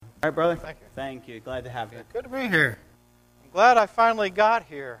All right, brother. Thank you. Thank you. Glad to have you. Good to be here. I'm glad I finally got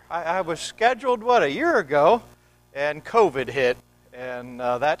here. I was scheduled, a year ago, and COVID hit. And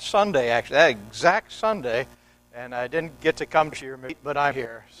that Sunday, actually, that exact Sunday, and I didn't get to come to your meeting, but I'm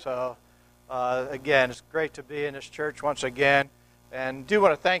here. So, again, it's great to be in this church once again. And do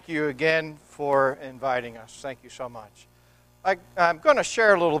want to thank you again for inviting us. Thank you so much. I'm going to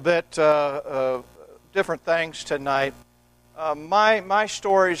share a little bit different things tonight. My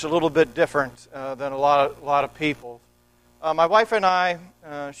story is a little bit different than a lot of people. My wife and I,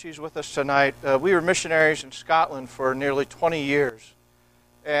 she's with us tonight, we were missionaries in Scotland for nearly 20 years.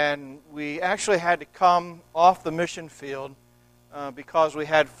 And we actually had to come off the mission field because we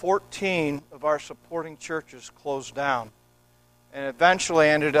had 14 of our supporting churches closed down. And eventually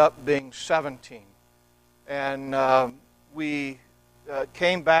ended up being 17. And we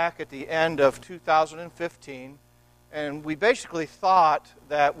came back at the end of 2015. And we basically thought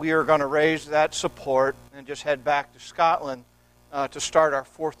that we were going to raise that support and just head back to Scotland to start our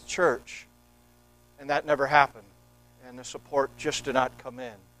fourth church. And that never happened. And the support just did not come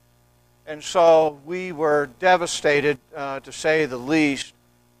in. And so we were devastated, to say the least.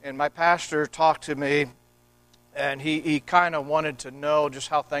 And my pastor talked to me, and he kind of wanted to know just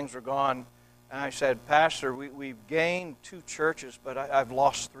how things were going. And I said, Pastor, we've gained 2 churches, but I've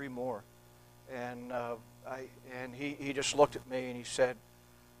lost 3 more. And he just looked at me and he said,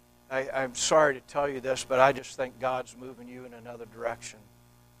 I'm sorry to tell you this, but I just think God's moving you in another direction.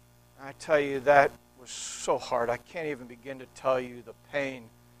 And I tell you, that was so hard. I can't even begin to tell you the pain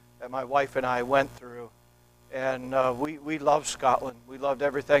that my wife and I went through. And we loved Scotland. We loved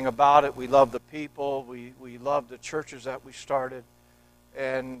everything about it. We loved the people. We loved the churches that we started.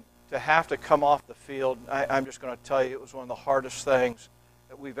 And to have to come off the field, I'm just going to tell you, it was one of the hardest things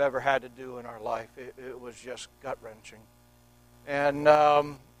that we've ever had to do in our life. It was just gut-wrenching. And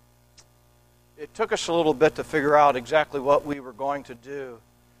it took us a little bit to figure out exactly what we were going to do.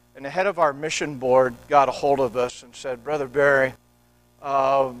 And the head of our mission board got a hold of us and said, Brother Barry,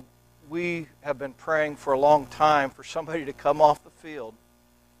 we have been praying for a long time for somebody to come off the field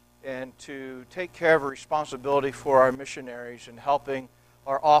and to take care of a responsibility for our missionaries and helping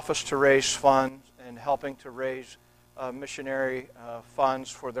our office to raise funds and helping to raise missionary funds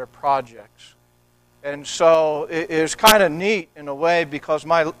for their projects. And so it is kind of neat in a way because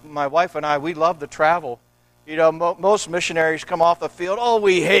my wife and I, we love to travel. You know, most missionaries come off the field,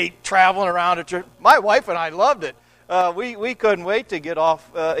 we hate traveling around at church. My wife and I loved it. We couldn't wait to get off,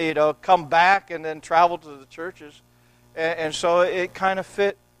 come back and then travel to the churches. And so it kind of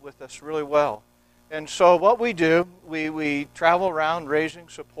fit with us really well. And so what we do, we travel around raising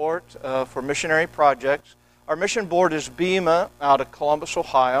support for missionary projects. Our mission board is BEMA out of Columbus,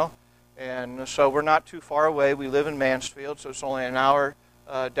 Ohio. And so we're not too far away. We live in Mansfield, so it's only an hour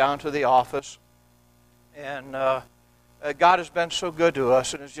down to the office. And God has been so good to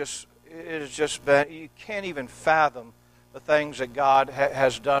us, and it has just been, you can't even fathom the things that God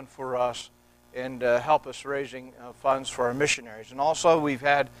has done for us and help us raising funds for our missionaries. And also we've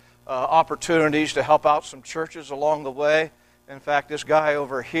had opportunities to help out some churches along the way. In fact, this guy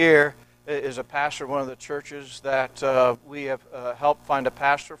over here is a pastor of one of the churches that we have helped find a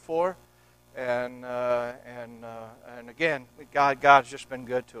pastor for. And again, God's just been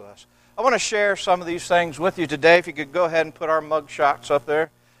good to us. I want to share some of these things with you today. If you could go ahead and put our mug shots up there.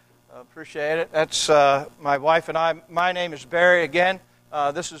 Appreciate it. That's my wife and I. My name is Barry again.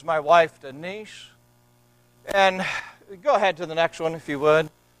 This is my wife, Denise. And go ahead to the next one, if you would.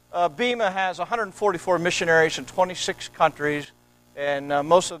 BEMA has 144 missionaries in 26 countries. And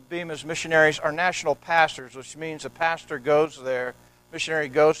most of BEMA's missionaries are national pastors, which means a pastor goes there, missionary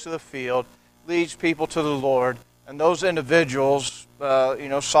goes to the field, leads people to the Lord. And those individuals,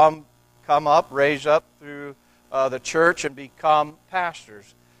 some come up, raise up through the church and become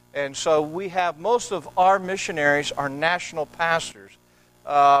pastors. And so we have most of our missionaries are national pastors,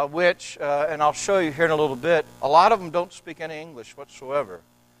 which, and I'll show you here in a little bit, a lot of them don't speak any English whatsoever.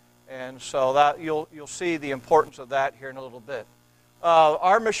 And so that you'll see the importance of that here in a little bit.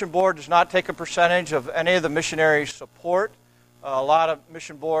 Our mission board does not take a percentage of any of the missionaries' support. A lot of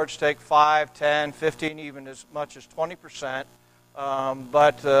mission boards take 5, 10, 15, even as much as 20%.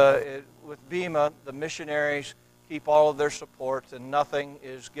 But with BEMA, the missionaries keep all of their support and nothing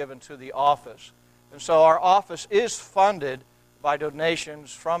is given to the office. And so our office is funded by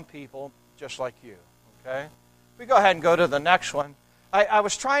donations from people just like you. Okay? We go ahead and go to the next one. I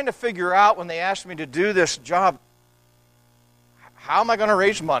was trying to figure out when they asked me to do this job, how am I going to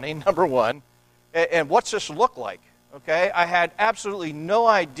raise money, number one, and what's this look like? Okay, I had absolutely no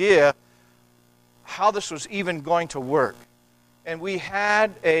idea how this was even going to work. And we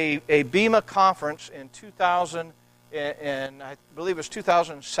had a BEMA conference in 2000, and I believe it was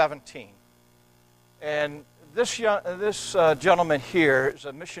 2017. And this gentleman here is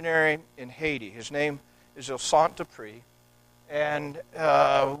a missionary in Haiti. His name is Ilsant Dupree. And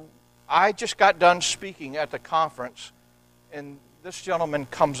I just got done speaking at the conference, and this gentleman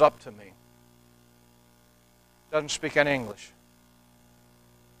comes up to me. Doesn't speak any English.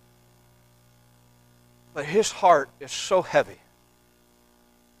 But his heart is so heavy.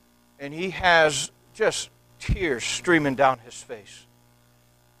 And he has just tears streaming down his face.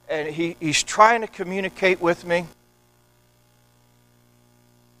 And he's trying to communicate with me.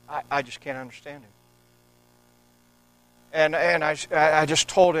 I just can't understand him. And I just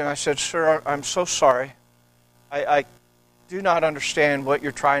told him, I said, "Sir, I'm so sorry. I do not understand what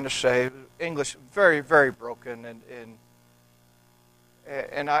you're trying to say." English, very, very broken.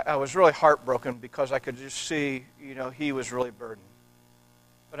 And I was really heartbroken because I could just see, he was really burdened.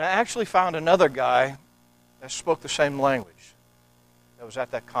 But I actually found another guy that spoke the same language that was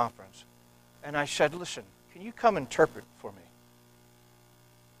at that conference. And I said, "Listen, can you come interpret for me?"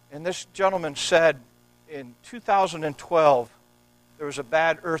 And this gentleman said in 2012, there was a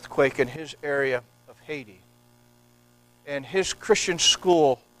bad earthquake in his area of Haiti. And his Christian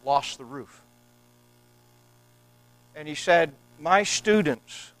school lost the roof. And he said, "My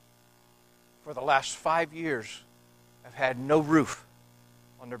students for the last 5 years have had no roof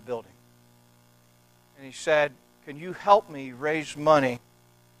on their building." And he said, "Can you help me raise money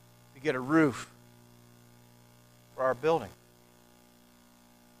to get a roof for our building?"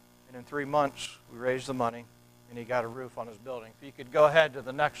 And in 3 months, we raised the money, and he got a roof on his building. If you could go ahead to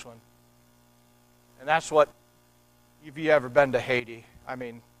the next one. And that's what, if you've ever been to Haiti,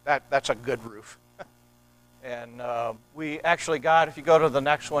 that's a good roof. And we actually got, if you go to the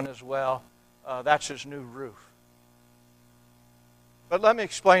next one as well, that's his new roof. But let me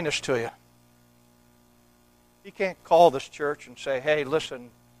explain this to you. You can't call this church and say, "Hey,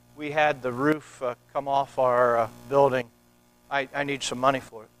 listen, we had the roof come off our building. I need some money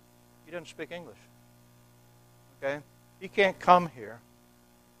for it." He doesn't speak English. Okay? He can't come here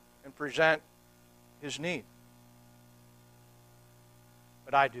and present his need.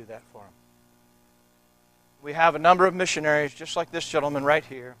 But I do that for him. We have a number of missionaries, just like this gentleman right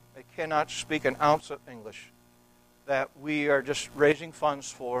here. They cannot speak an ounce of English, that we are just raising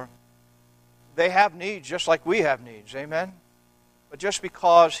funds for. They have needs just like we have needs. Amen? But just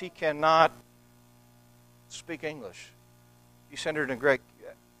because he cannot speak English, he sent her to Greg.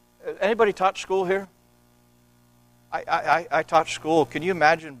 Anybody taught school here? I taught school. Can you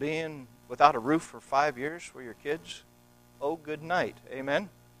imagine being without a roof for 5 years for your kids? Oh, good night. Amen?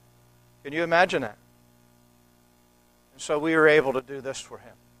 Can you imagine that? And so we were able to do this for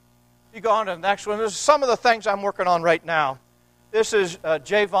him. You go on to the next one. This is some of the things I'm working on right now. This is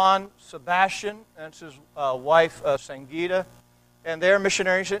Javon Sebastian, and it's his wife, Sangeeta, and they're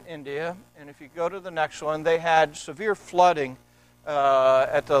missionaries in India. And if you go to the next one, they had severe flooding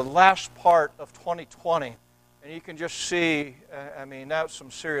at the last part of 2020. And you can just see, that was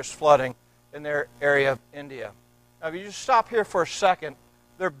some serious flooding in their area of India. Now, if you just stop here for a second,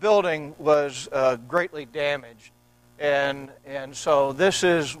 their building was greatly damaged. And so this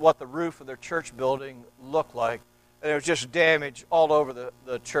is what the roof of their church building looked like. And it was just damaged all over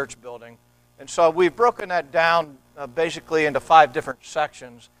the church building. And so we've broken that down basically into 5 different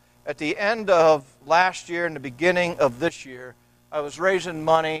sections. At the end of last year and the beginning of this year, I was raising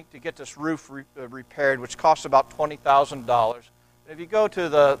money to get this roof repaired, which cost about $20,000. And if you go to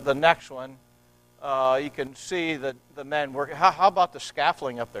the next one, you can see the men working. How about the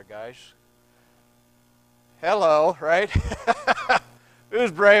scaffolding up there, guys? Hello, right? Who's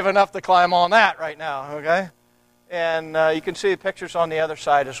brave enough to climb on that right now, okay? And you can see pictures on the other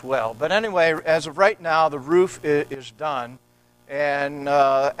side as well. But anyway, as of right now, the roof is done. And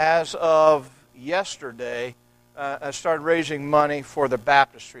as of yesterday, I started raising money for the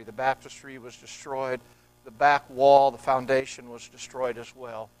baptistry. The baptistry was destroyed. The back wall, the foundation was destroyed as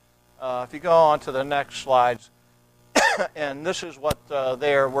well. If you go on to the next slides, and this is what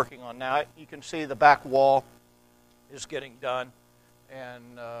they are working on now. You can see the back wall is getting done.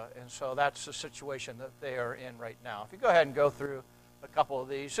 And so that's the situation that they are in right now. If you go ahead and go through a couple of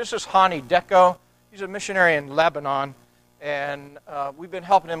these. This is Hani Deco. He's a missionary in Lebanon. And we've been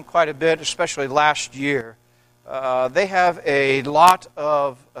helping him quite a bit, especially last year. They have a lot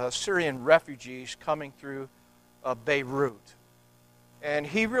of Syrian refugees coming through Beirut. And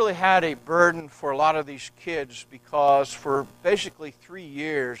he really had a burden for a lot of these kids because for basically 3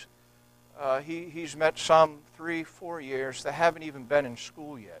 years, he's met some 3-4 years that haven't even been in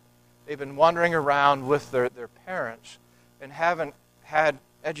school yet. They've been wandering around with their parents. and haven't had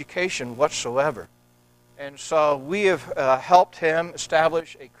education whatsoever. And so we have helped him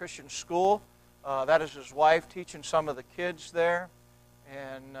establish a Christian school. That is his wife teaching some of the kids there.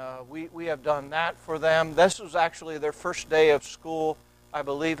 And we have done that for them. This was actually their first day of school. I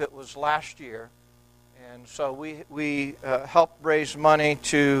believe it was last year. And so we helped raise money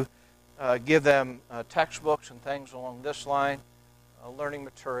to give them textbooks and things along this line, learning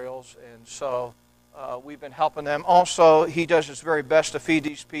materials. And so we've been helping them. Also, he does his very best to feed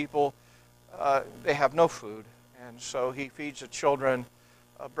these people. They have no food. And so he feeds the children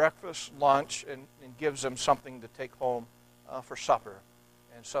breakfast, lunch, and gives them something to take home for supper.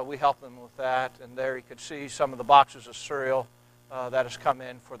 And so we help them with that. And there you can see some of the boxes of cereal that has come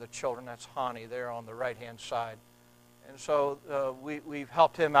in for the children. That's Hani there on the right-hand side. And so we've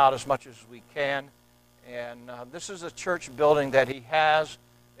helped him out as much as we can. And this is a church building that he has.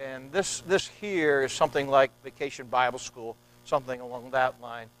 And this here is something like Vacation Bible School, something along that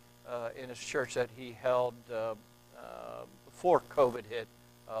line in his church that he held before COVID hit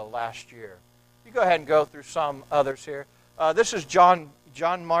last year. You go ahead and go through some others here. This is John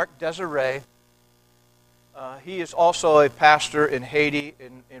Mark Desiree. He is also a pastor in Haiti,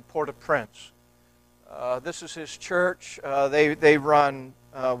 in Port-au-Prince. This is his church. They run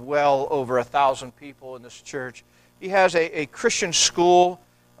well over 1,000 people in this church. He has a Christian school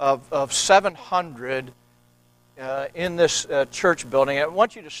of 700 in this church building. I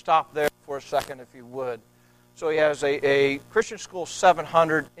want you to stop there for a second, if you would. So he has a Christian school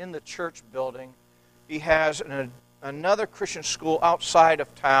 700 in the church building. He has another Christian school outside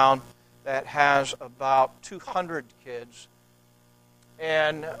of town that has about 200 kids.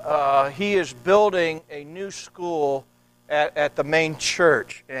 And he is building a new school at the main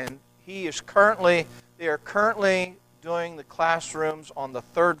church. And they are currently doing the classrooms on the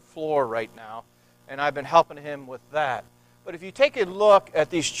 3rd floor right now. And I've been helping him with that. But if you take a look at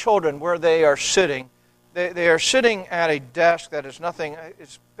these children where they are sitting, they are sitting at a desk that is nothing.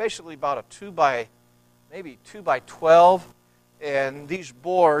 It's basically about a 2 by 12, and these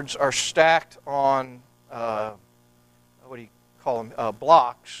boards are stacked on what do you call them?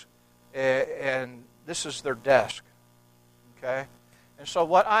 Blocks, and this is their desk. Okay, and so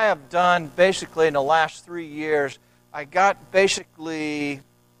what I have done basically in the last 3 years, I got basically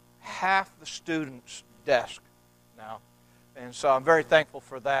half the students' desk now, and so I'm very thankful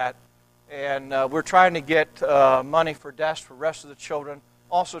for that. And we're trying to get money for desks for the rest of the children,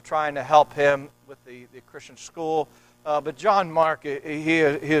 also trying to help him with the Christian school. But John Mark, he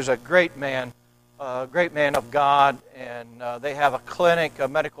is a great man of God, and they have a clinic, a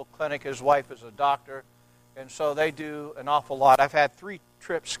medical clinic. His wife is a doctor, and so they do an awful lot. I've had 3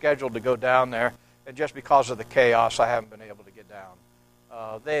 trips scheduled to go down there, and just because of the chaos, I haven't been able to get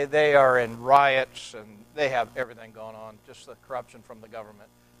down. They are in riots, and they have everything going on, just the corruption from the government.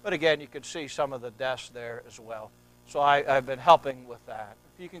 But again, you can see some of the desks there as well. So I've been helping with that.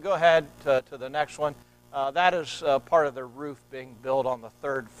 If you can go ahead to the next one. That is part of the roof being built on the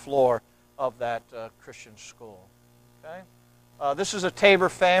 3rd floor of that Christian school. Okay. This is a Tabor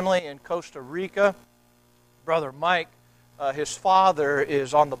family in Costa Rica. Brother Mike, his father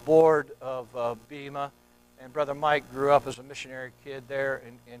is on the board of BEMA, and Brother Mike grew up as a missionary kid there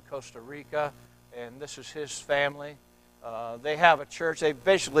in Costa Rica, and this is his family. They have a church. They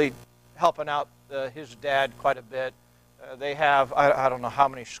basically helping out his dad quite a bit. They have, I don't know how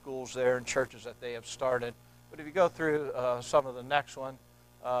many schools there and churches that they have started. But if you go through some of the next one,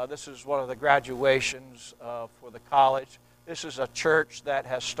 this is one of the graduations for the college. This is a church that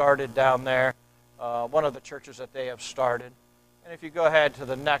has started down there, one of the churches that they have started. And if you go ahead to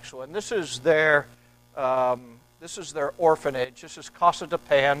the next one, this is their orphanage. This is Casa de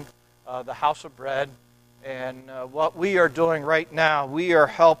Pan, the House of Bread. And what we are doing right now, we are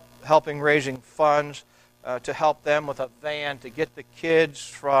helping raising funds to help them with a van to get the kids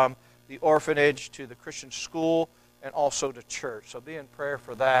from the orphanage to the Christian school and also to church. So be in prayer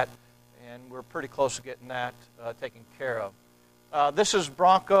for that, and we're pretty close to getting that taken care of. This is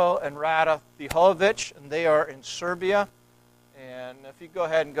Branko and Rada Fihovic, and they are in Serbia. And if you go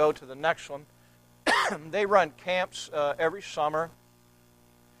ahead and go to the next one, they run camps every summer.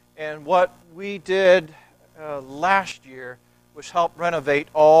 And what we did last year was help renovate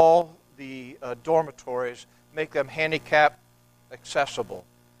all the dormitories, make them handicap accessible.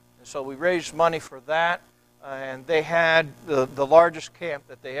 And so we raised money for that, and they had the largest camp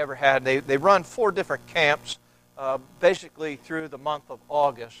that they ever had. They run 4 different camps basically through the month of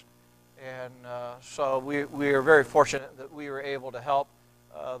August. And so we are very fortunate that we were able to help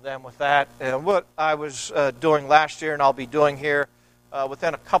them with that. And what I was doing last year and I'll be doing here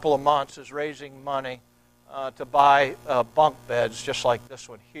within a couple of months is raising money to buy bunk beds just like this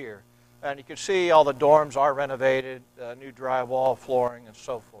one here. And you can see all the dorms are renovated, new drywall, flooring, and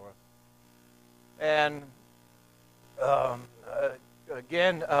so forth. And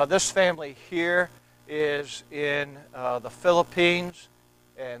again, this family here is in the Philippines,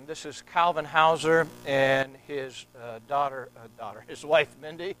 and this is Calvin Hauser and his his wife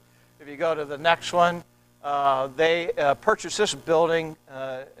Mindy. If you go to the next one, they purchased this building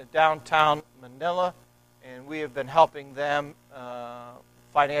downtown Manila, and we have been helping them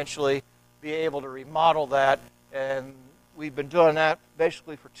financially be able to remodel that, and we've been doing that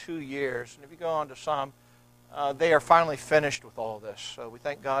basically for 2 years. And if you go on to some, they are finally finished with all this, so we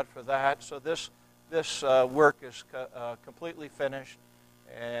thank God for that. So this work is completely finished,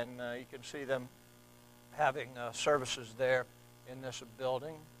 and you can see them having services there in this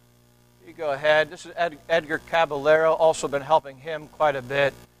building. You go ahead. This is Edgar Caballero. Also been helping him quite a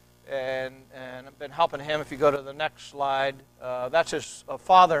bit, and I've been helping him. If you go to the next slide, that's his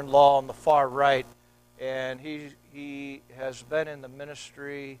father-in-law on the far right, and he has been in the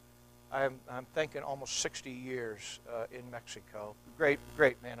ministry, I'm thinking almost 60 years in Mexico. Great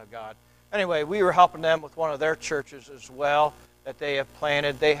man of God. Anyway, we were helping them with one of their churches as well that they have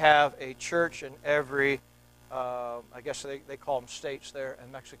planted. They have a church in every, I guess they call them states there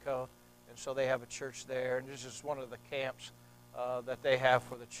in Mexico, and so they have a church there. And this is one of the camps that they have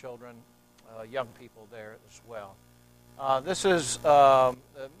for the children, young people there as well. This is a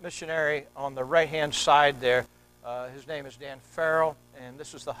missionary on the right-hand side there. His name is Dan Farrell, and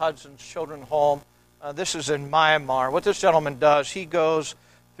this is the Hudson's Children's Home. This is in Myanmar. What this gentleman does, he goes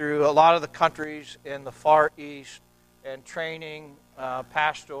through a lot of the countries in the Far East and training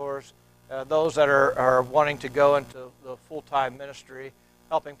pastors, those that are wanting to go into the full-time ministry,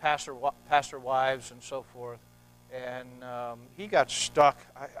 helping pastor wives and so forth. And he got stuck,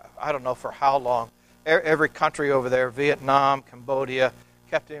 I don't know for how long. Every country over there, Vietnam, Cambodia,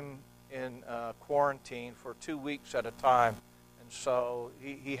 kept him in quarantine for 2 weeks at a time. And so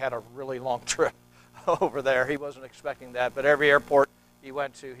he had a really long trip over there. He wasn't expecting that, but every airport he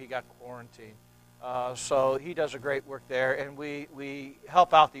went to, he got quarantined. So he does a great work there, and we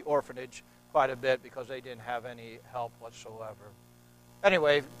help out the orphanage quite a bit because they didn't have any help whatsoever.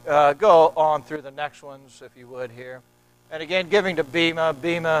 Anyway, go on through the next ones, if you would, here. And again, giving to BEMA.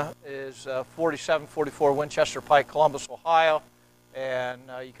 BEMA is 4744 Winchester Pike, Columbus, Ohio. And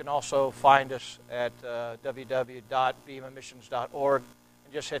you can also find us at www.bemamissions.org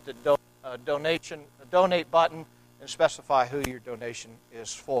and just hit the donate button and specify who your donation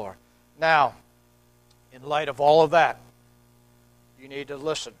is for. Now, in light of all of that, you need to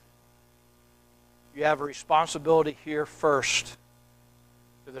listen. You have a responsibility here first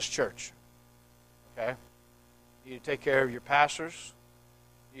to this church. Okay? You take care of your pastors.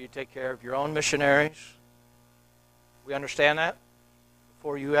 You take care of your own missionaries. We understand that?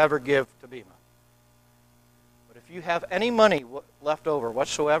 Before you ever give to BEMA. But if you have any money left over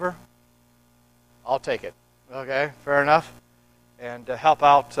whatsoever, I'll take it. Okay? Fair enough? And to help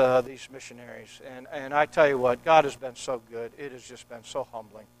out these missionaries. And I tell you what, God has been so good. It has just been so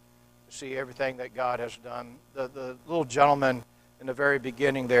humbling to see everything that God has done. The little gentleman in the very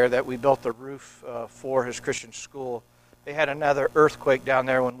beginning there that we built the roof for his Christian school, they had another earthquake down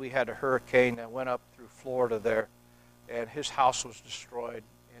there when we had a hurricane that went up through Florida there, and his house was destroyed.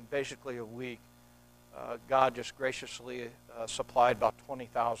 In basically a week, God just graciously supplied about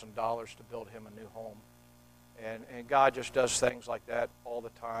 $20,000 to build him a new home. And God just does things like that all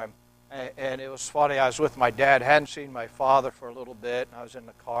the time. And it was funny, I was with my dad, hadn't seen my father for a little bit, and I was in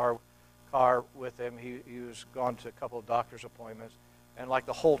the car with him. He was gone to a couple of doctor's appointments. And like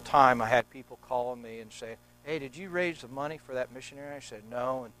the whole time I had people calling me and saying, hey, did you raise the money for that missionary? I said,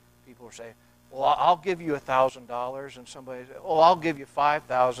 no. And people were saying, well, I'll give you $1,000. And somebody said, oh, I'll give you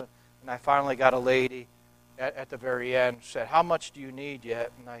 $5,000. And I finally got a lady at the very end said, how much do you need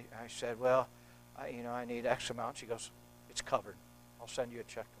yet? And I said, well, I need X amount. She goes, it's covered. I'll send you a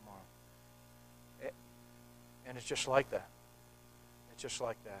check tomorrow. And it's just like that. It's just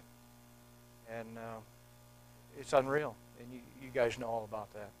like that. And it's unreal. And you guys know all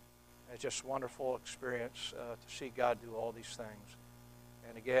about that. It's just a wonderful experience to see God do all these things.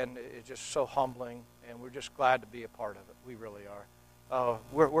 And again, it's just so humbling, and we're just glad to be a part of it. We really are.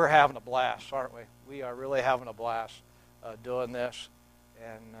 We're having a blast, aren't we? We are really having a blast doing this.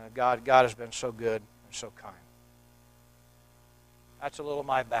 And God has been so good and so kind. That's a little of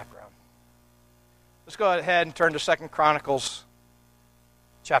my background. Let's go ahead and turn to 2 Chronicles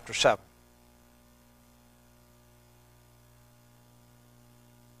chapter 7.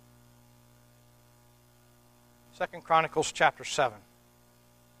 2 Chronicles chapter 7.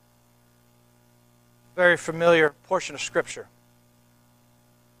 Very familiar portion of Scripture.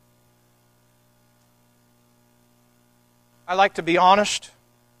 I like to be honest.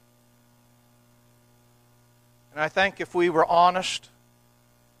 And I think if we were honest,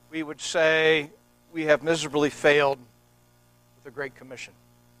 we would say we have miserably failed with the Great Commission.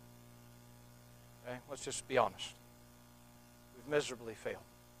 Okay? Let's just be honest. We've miserably failed.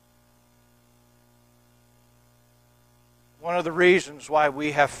 One of the reasons why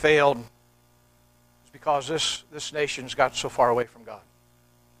we have failed is because this nation's got so far away from God.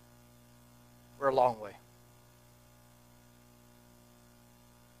 We're a long way.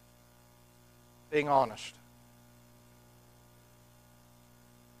 Being honest.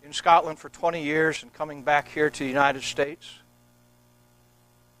 In Scotland for 20 years and coming back here to the United States,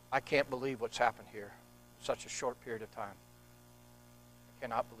 I can't believe what's happened here in such a short period of time. I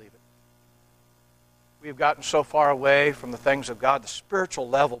cannot believe it. We've gotten so far away from the things of God. The spiritual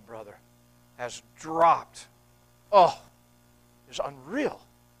level, brother, has dropped. Oh, it's unreal.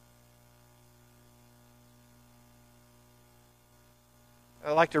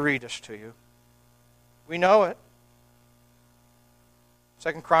 I'd like to read this to you. We know it.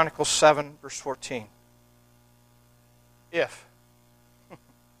 2 Chronicles 7, verse 14. If.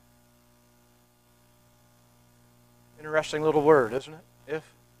 Interesting little word, isn't it? If.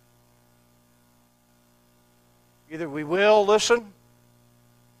 Either we will listen,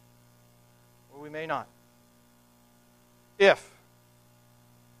 or we may not. If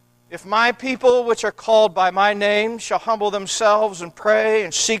my people which are called by my name shall humble themselves and pray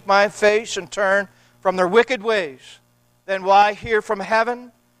and seek my face and turn from their wicked ways, then will I hear from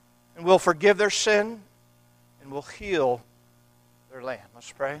heaven and will forgive their sin and will heal their land.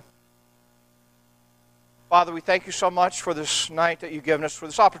 Let's pray. Father, we thank you so much for this night that you've given us, for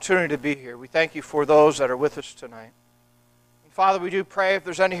this opportunity to be here. We thank you for those that are with us tonight. And Father, we do pray if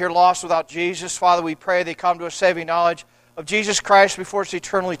there's any here lost without Jesus, Father, we pray they come to a saving knowledge of Jesus Christ before it's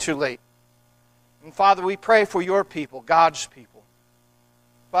eternally too late. And Father, we pray for your people, God's people.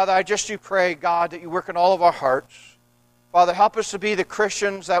 Father, I just do pray, God, that you work in all of our hearts. Father, help us to be the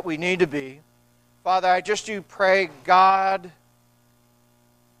Christians that we need to be. Father, I just do pray, God,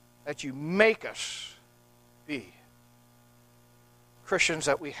 that you make us be Christians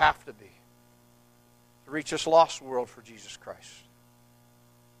that we have to be to reach this lost world for Jesus Christ.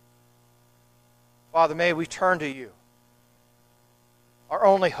 Father, may we turn to you. Our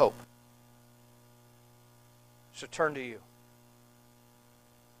only hope is to turn to you.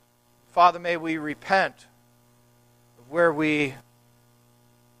 Father, may we repent of where we have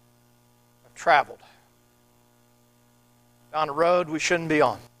traveled down a road we shouldn't be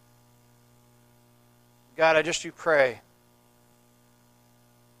on. God, I just do pray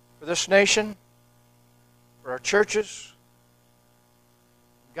for this nation, for our churches.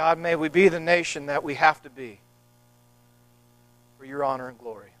 God, may we be the nation that we have to be for your honor and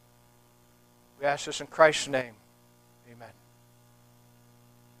glory. We ask this in Christ's name. Amen.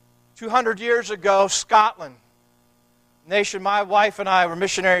 200 years ago, Scotland, nation my wife and I were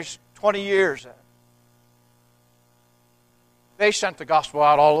missionaries 20 years in. They sent the gospel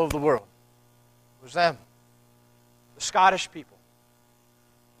out all over the world. It was them, the Scottish people.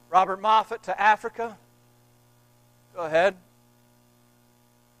 Robert Moffat to Africa. Go ahead.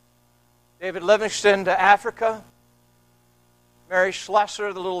 David Livingstone to Africa. Mary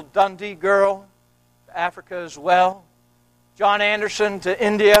Schlesser, the little Dundee girl, to Africa as well. John Anderson to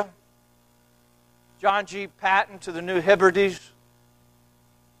India. John G. Patton to the New Hebrides.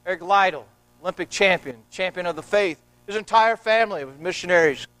 Eric Liddell, Olympic champion, champion of the faith. His entire family was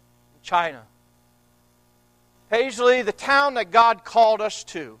missionaries in China. Paisley, the town that God called us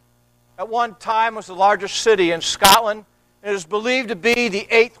to, at one time was the largest city in Scotland. It is believed to be the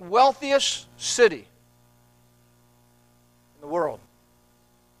 8th wealthiest city in the world.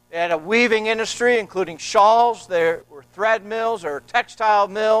 They had a weaving industry, including shawls. There were thread mills. There were textile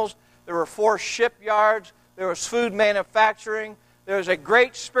mills. There were 4 shipyards. There was food manufacturing. There was a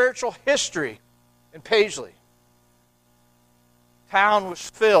great spiritual history in Paisley. The town was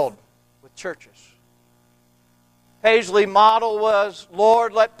filled with churches. Paisley motto was,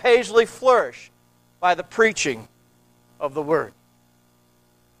 Lord, let Paisley flourish by the preaching of the Word.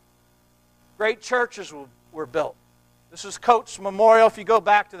 Great churches were built. This is Coates Memorial. If you go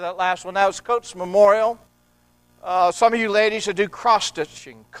back to that last one, that was Coates Memorial. Some of you ladies that do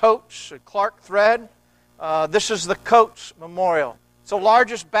cross-stitching, Coates and Clark thread. This is the Coates Memorial. It's the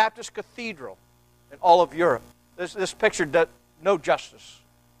largest Baptist cathedral in all of Europe. This picture does no justice.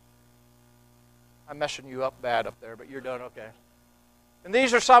 I'm messing you up bad up there, but you're doing okay. And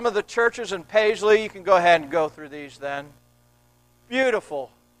these are some of the churches in Paisley. You can go ahead and go through these then. Beautiful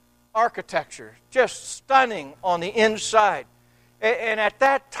architecture, just stunning on the inside. And at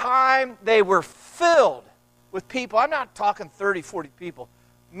that time, they were filled with people. I'm not talking 30, 40 people.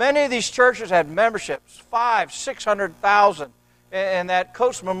 Many of these churches had memberships, 500,000, 600,000. And that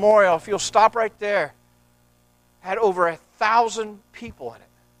Coates Memorial, if you'll stop right there, had over 1,000 people in it.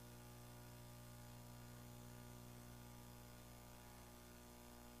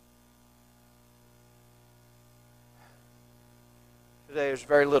 Today, there's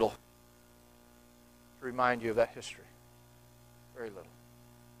very little to remind you of that history. Very little.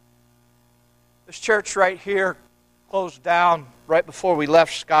 This church right here closed down right before we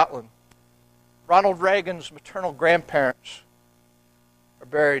left Scotland. Ronald Reagan's maternal grandparents are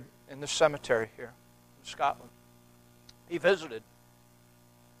buried in this cemetery here in Scotland. He visited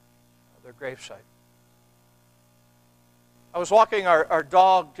their gravesite. I was walking our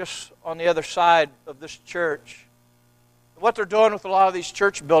dog just on the other side of this church. What they're doing with a lot of these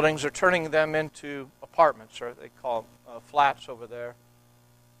church buildings, they're turning them into apartments, or they call them flats over there.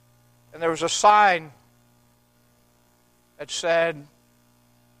 And there was a sign that said,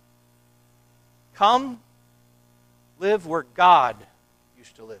 "Come live where God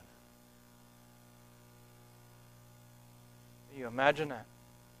used to live." Can you imagine that?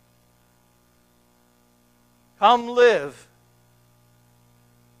 Come live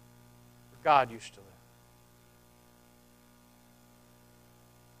where God used to live.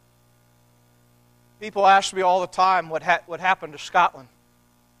 People ask me all the time what happened to Scotland.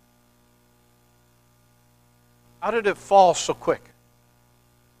 How did it fall so quick?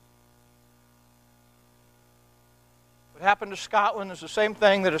 What happened to Scotland is the same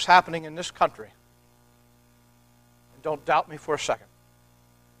thing that is happening in this country. And don't doubt me for a second.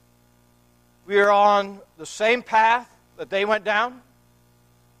 We are on the same path that they went down.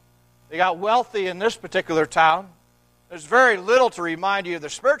 They got wealthy in this particular town. There's very little to remind you of their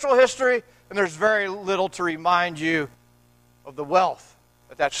spiritual history, and there's very little to remind you of the wealth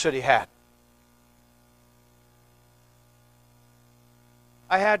that that city had.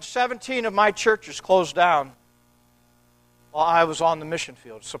 I had 17 of my churches closed down while I was on the mission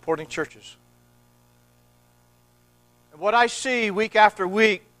field supporting churches. And what I see week after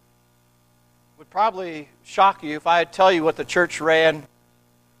week would probably shock you if I tell you what the church ran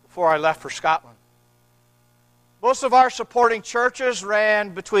before I left for Scotland. Most of our supporting churches ran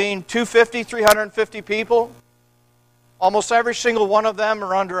between 250, 350 people. Almost every single one of them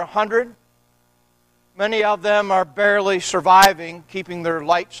are under 100. Many of them are barely surviving, keeping their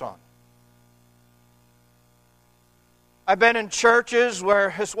lights on. I've been in churches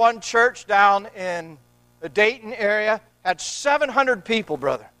where this one church down in the Dayton area had 700 people,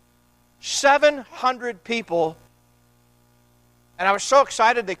 brother. 700 people. And I was so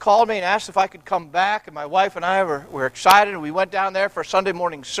excited, they called me and asked if I could come back. And my wife and I were excited. And we went down there for a Sunday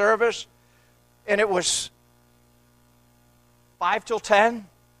morning service. And it was 5 till 10.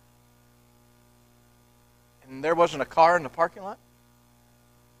 And there wasn't a car in the parking lot.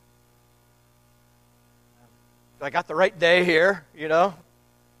 I got the right day here, you know.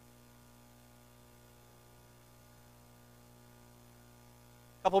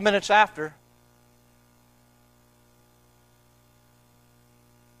 A couple minutes after,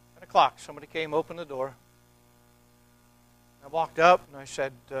 10 o'clock, somebody came, opened the door. I walked up and I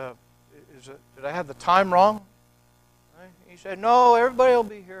said, did I have the time wrong? He said, no, everybody will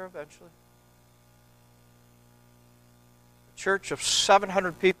be here eventually. A church of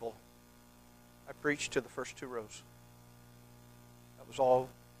 700 people. I preached to the first 2 rows. That was all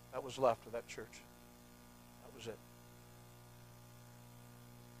that was left of that church. That was it.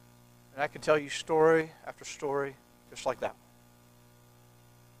 And I can tell you story after story just like that one.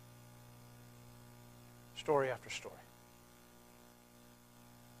 Story after story.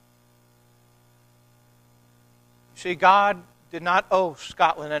 You see, God did not owe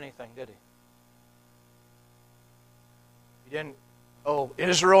Scotland anything, did He? He didn't owe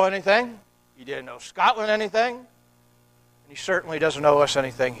Israel anything. He didn't owe Scotland anything. And He certainly doesn't owe us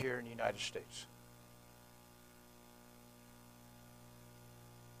anything here in the United States.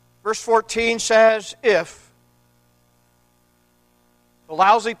 Verse 14 says, if the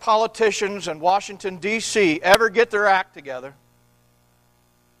lousy politicians in Washington, D.C. ever get their act together.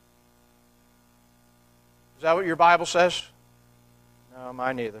 Is that what your Bible says? No,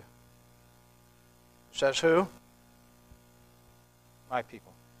 mine neither. It says who? My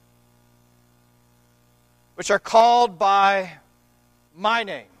people. Which are called by my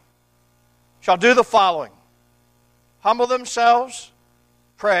name, shall do the following. Humble themselves,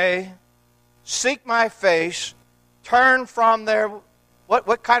 pray, seek my face, turn from their...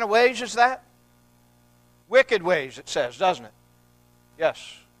 What kind of ways is that? Wicked ways, it says, doesn't it?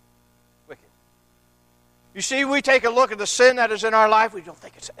 Yes. You see, we take a look at the sin that is in our life, we don't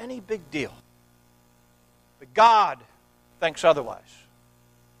think it's any big deal. But God thinks otherwise.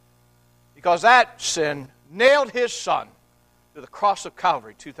 Because that sin nailed His Son to the cross of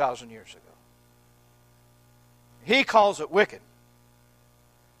Calvary 2,000 years ago. He calls it wicked.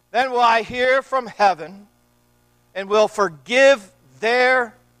 Then will I hear from heaven and will forgive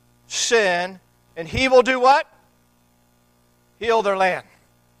their sin, and He will do what? Heal their land.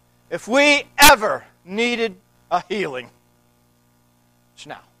 If we ever needed a healing, it's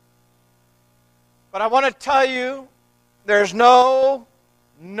now. But I want to tell you, there's no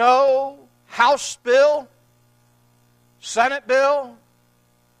House bill, Senate bill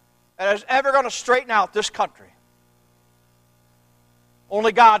that is ever going to straighten out this country.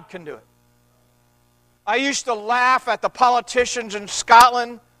 Only God can do it. I used to laugh at the politicians in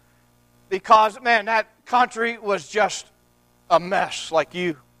Scotland because, man, that country was just a mess like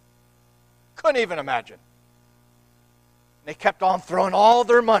you couldn't even imagine. They kept on throwing all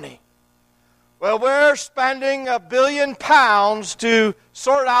their money. Well, we're spending £1 billion to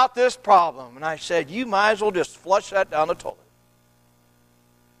sort out this problem. And I said, you might as well just flush that down the toilet.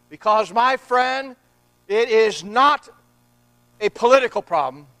 Because, my friend, it is not a political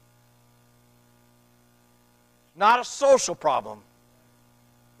problem, not a social problem.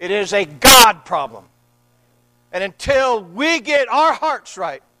 It is a God problem. And until we get our hearts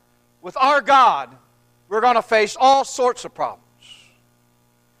right with our God, we're going to face all sorts of problems.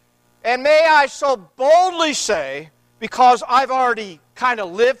 And may I so boldly say, because I've already kind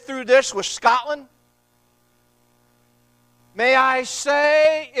of lived through this with Scotland, may I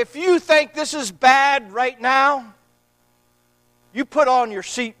say, if you think this is bad right now, you put on your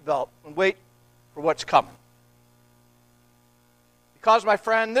seatbelt and wait for what's coming. Because, my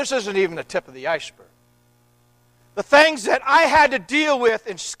friend, this isn't even the tip of the iceberg. The things that I had to deal with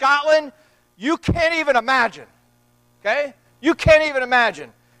in Scotland, you can't even imagine. Okay? You can't even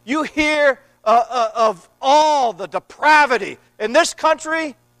imagine. You hear of all the depravity in this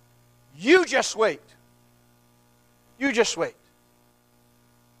country, you just wait. You just wait.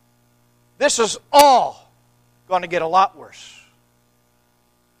 This is all going to get a lot worse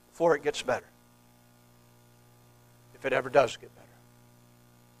before it gets better. If it ever does get better.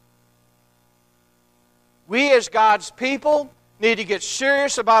 We as God's people need to get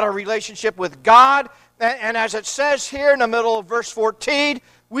serious about our relationship with God. And as it says here in the middle of verse 14,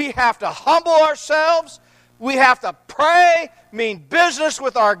 we have to humble ourselves. We have to pray, mean business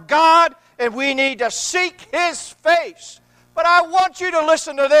with our God, and we need to seek His face. But I want you to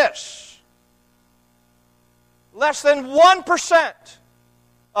listen to this. Less than 1%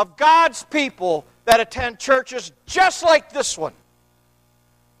 of God's people that attend churches just like this one,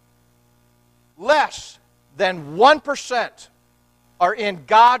 less than 1% are in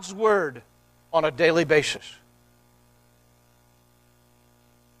God's Word on a daily basis.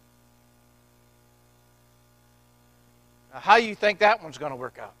 Now, how do you think that one's going to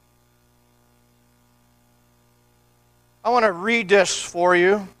work out? I want to read this for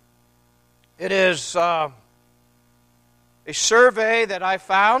you. It is a survey that I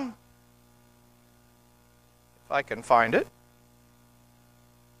found, if I can find it.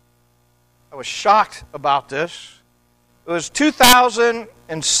 I was shocked about this. It was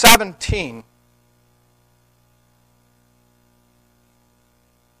 2017.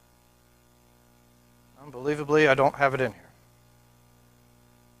 Unbelievably, I don't have it in here.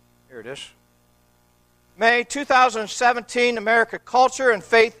 Here it is. May 2017, America Culture and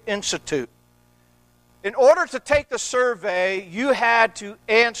Faith Institute. In order to take the survey, you had to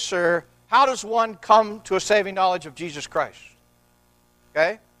answer, how does one come to a saving knowledge of Jesus Christ?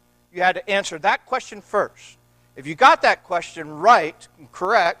 Okay? You had to answer that question first. If you got that question right and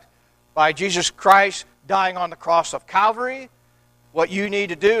correct, by Jesus Christ dying on the cross of Calvary, what you need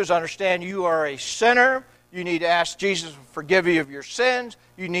to do is understand you are a sinner. You need to ask Jesus to forgive you of your sins.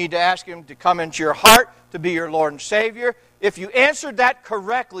 You need to ask Him to come into your heart to be your Lord and Savior. If you answered that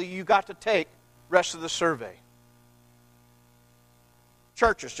correctly, you got to take the rest of the survey.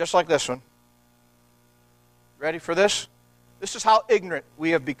 Churches, just like this one. Ready for this? This is how ignorant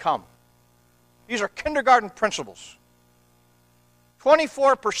we have become. These are kindergarten principles.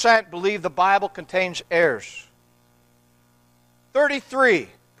 24% believe the Bible contains errors. 33%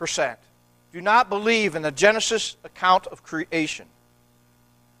 do not believe in the Genesis account of creation.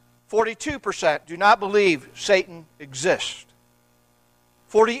 42% do not believe Satan exists.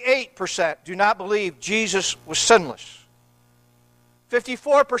 48% do not believe Jesus was sinless.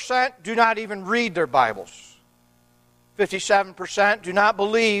 54% do not even read their Bibles. 57% do not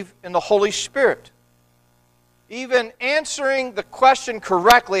believe in the Holy Spirit. Even answering the question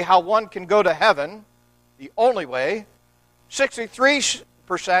correctly how one can go to heaven, the only way.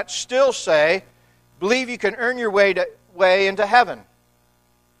 63% still say, believe you can earn your way into heaven.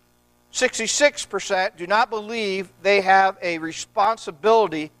 66% do not believe they have a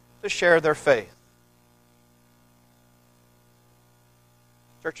responsibility to share their faith.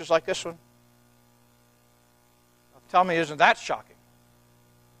 Churches like this one? Tell me, isn't that shocking?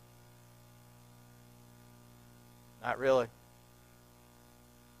 Not really.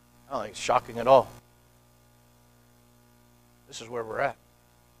 I don't think it's shocking at all. This is where we're at.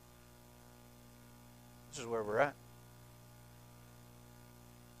 This is where we're at.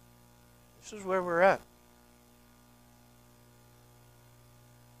 This is where we're at.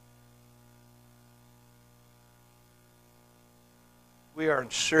 We are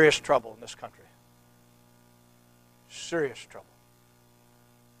in serious trouble in this country. Serious trouble.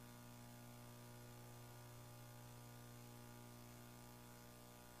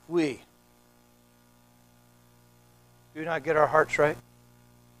 We do not get our hearts right,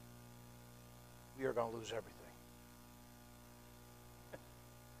 we are going to lose everything.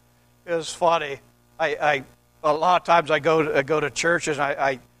 It's funny. A lot of times I go to churches.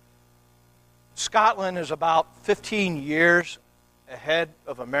 Scotland is about 15 years ahead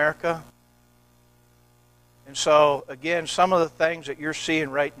of America. And so, again, some of the things that you're seeing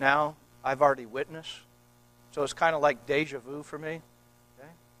right now, I've already witnessed. So it's kind of like deja vu for me. Okay?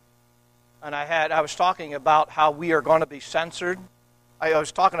 And I was talking about how we are going to be censored. I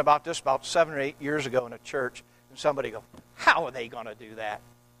was talking about this about 7 or 8 years ago in a church, and somebody goes, how are they going to do that?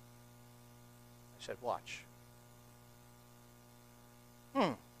 I said, watch.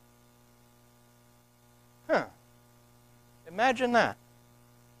 Imagine that.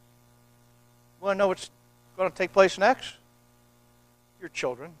 You want to know what's going to take place next? Your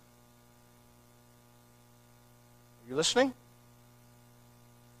children. Are you listening?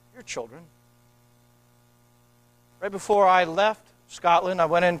 Your children. Right before I left Scotland, I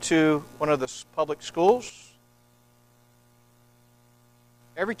went into one of the public schools.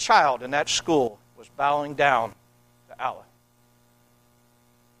 Every child in that school was bowing down to Allah.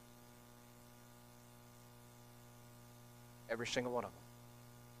 Every single one of them.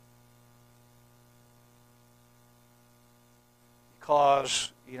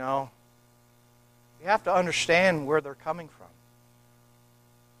 Because, you have to understand where they're coming from.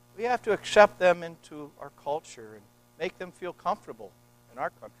 We have to accept them into our culture and make them feel comfortable in our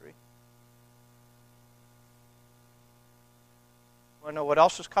country. Want to know what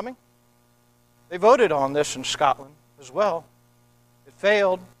else is coming? They voted on this in Scotland as well. It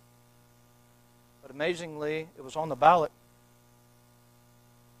failed, but amazingly, it was on the ballot.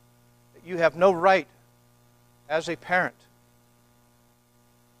 That you have no right as a parent,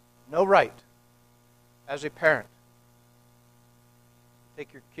 no right as a parent,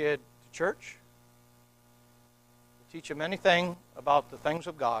 take your kid to church, teach them anything about the things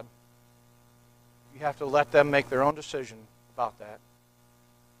of God. You have to let them make their own decision about that.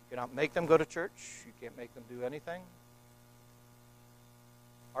 You cannot make them go to church. You can't make them do anything.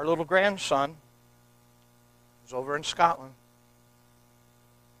 Our little grandson is over in Scotland,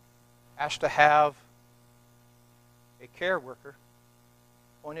 asked to have a care worker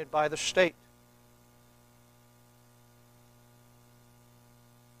appointed by the state.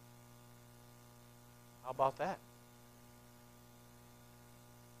 How about that?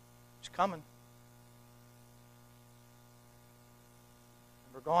 It's coming.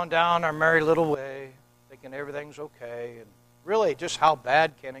 We're going down our merry little way, thinking everything's okay, and really, just how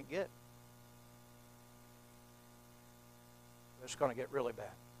bad can it get? It's going to get really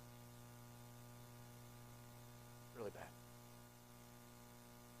bad. Really bad.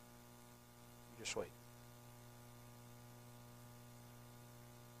 You just wait.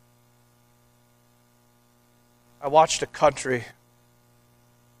 I watched a country,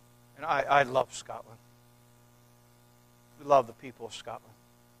 and I love Scotland. We love the people of Scotland.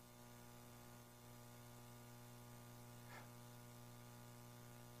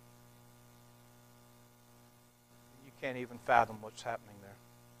 You can't even fathom what's happening there.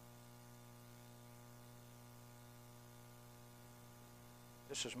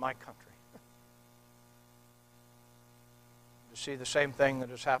 This is my country. To see the same thing that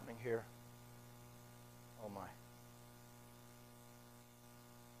is happening here, oh my.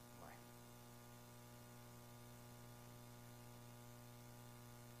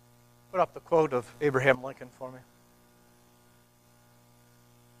 Put up the quote of Abraham Lincoln for me.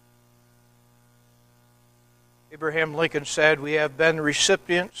 Abraham Lincoln said, "We have been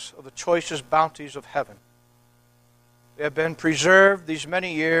recipients of the choicest bounties of heaven. We have been preserved these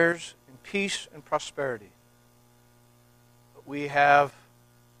many years in peace and prosperity. But we have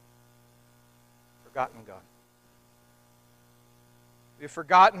forgotten God. We have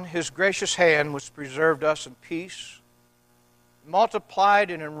forgotten His gracious hand which preserved us in peace, multiplied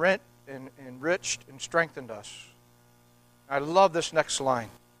and enriched and strengthened us. I love this next line.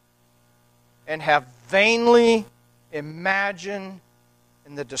 And have vainly imagined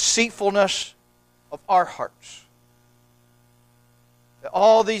in the deceitfulness of our hearts that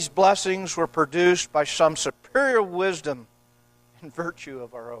all these blessings were produced by some superior wisdom and virtue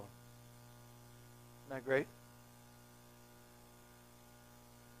of our own. Isn't that great?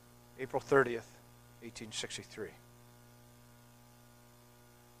 April 30th, 1863.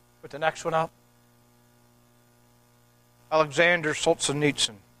 Put the next one up. Alexander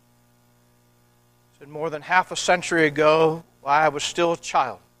Solzhenitsyn said, more than half a century ago, while I was still a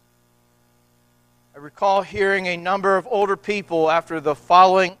child, I recall hearing a number of older people offer the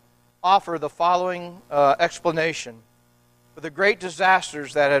following explanation for the great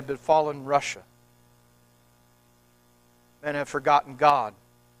disasters that had befallen Russia. Men have forgotten God.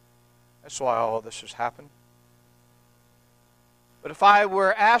 That's why all this has happened. But if I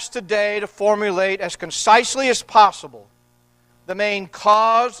were asked today to formulate as concisely as possible the main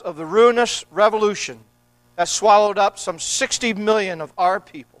cause of the ruinous revolution that swallowed up some 60 million of our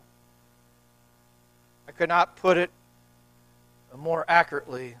people, I could not put it more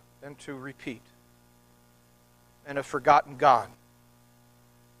accurately than to repeat. And have forgotten God.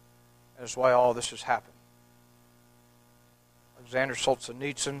 That is why all this has happened. Alexander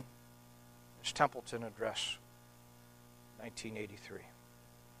Solzhenitsyn, his Templeton Address, 1983.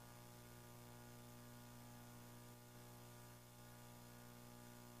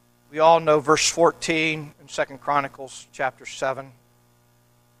 We all know verse 14 in 2 Chronicles chapter 7.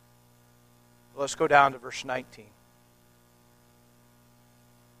 Let's go down to verse 19.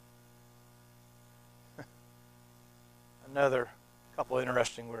 Another couple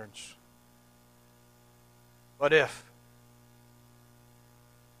interesting words. But if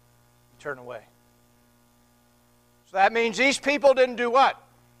you turn away. So that means these people didn't do what?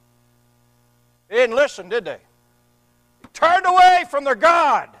 They didn't listen, did they? They turned away from their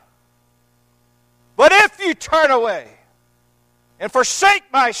God. But if you turn away and forsake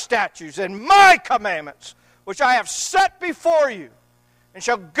my statutes and my commandments, which I have set before you, and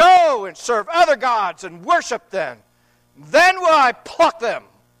shall go and serve other gods and worship them, then will I pluck them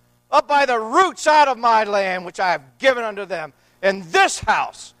up by the roots out of my land, which I have given unto them. And this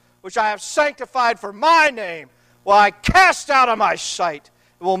house, which I have sanctified for my name, will I cast out of my sight,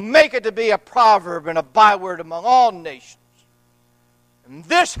 and will make it to be a proverb and a byword among all nations. And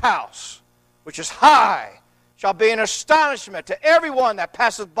this house, which is high, shall be an astonishment to everyone that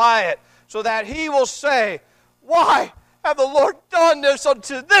passeth by it, so that he will say, why have the Lord done this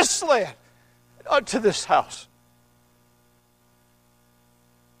unto this land, and unto this house?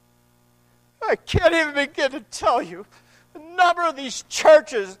 I can't even begin to tell you the number of these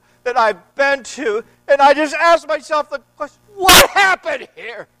churches that I've been to, and I just ask myself the question, what happened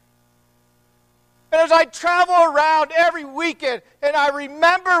here? And as I travel around every weekend, and I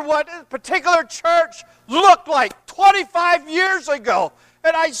remember what a particular church looked like 25 years ago,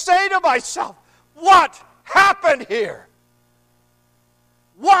 and I say to myself, what happened here?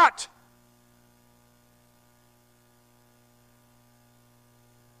 What?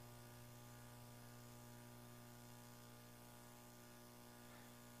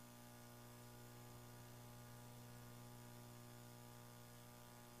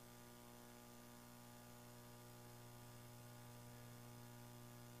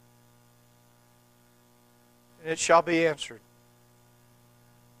 And it shall be answered.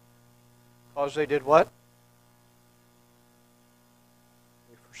 Because they did what?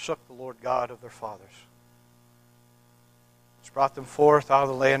 They forsook the Lord God of their fathers, which brought them forth out of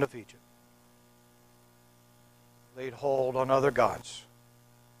the land of Egypt, laid hold on other gods,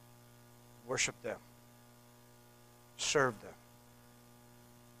 worshiped them, served them.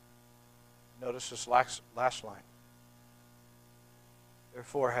 Notice this last line.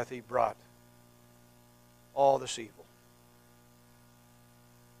 Therefore hath he brought all this evil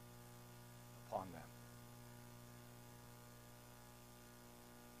upon them.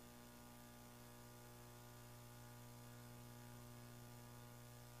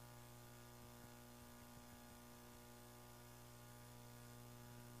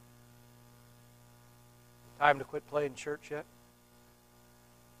 Time to quit playing church yet?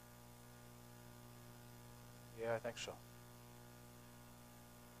 Yeah, I think so.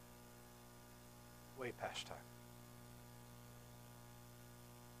 Way past time.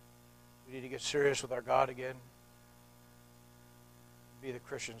 We need to get serious with our God again. Be the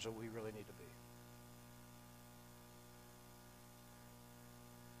Christians that we really need to be.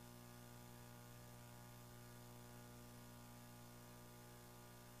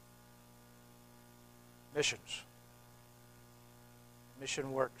 missions.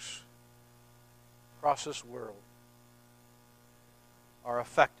 Mission works across this world are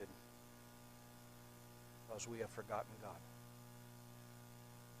affected because we have forgotten God.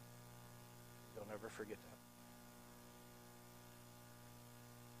 You'll never forget that.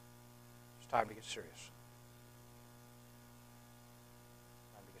 It's time to get serious.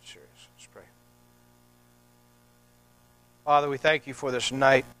 Time to get serious. Let's pray. Father, we thank you for this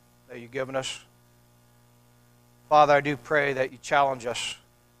night that you've given us. Father, I do pray that you challenge us.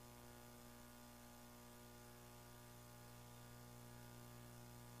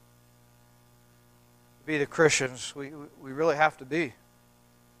 To be the Christians we really have to be.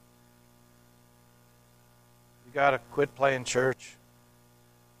 You got to quit playing church.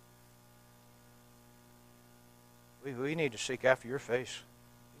 We need to seek after your face.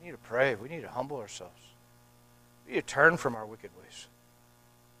 We need to pray. We need to humble ourselves. We need to turn from our wicked ways.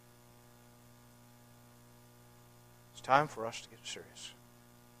 It's time for us to get serious.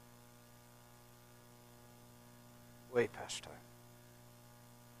 Way past time.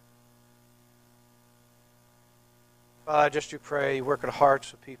 Father, I just do pray you work in the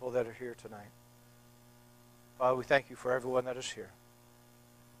hearts of people that are here tonight. Father, we thank you for everyone that is here.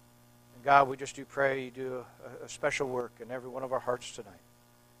 And God, we just do pray you do a special work in every one of our hearts tonight.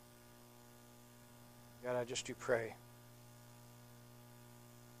 God, I just do pray.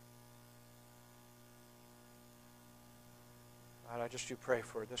 God, I just do pray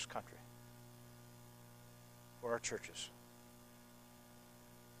for this country, for our churches,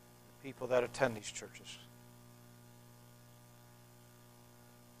 the people that attend these churches.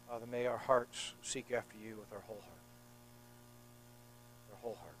 Father, may our hearts seek after you with our whole heart. Our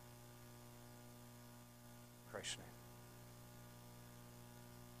whole heart. In Christ's name.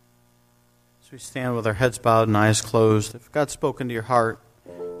 As we stand with our heads bowed and eyes closed, if God's spoken to your heart,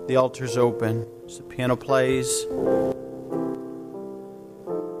 the altar's open. As the piano plays,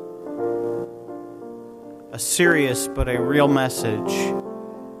 a serious but a real message.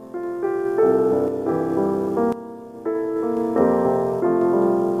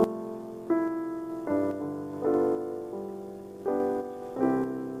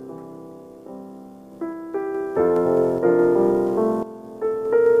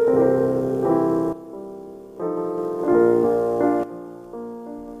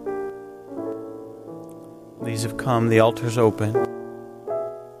 These have come, the altar's open.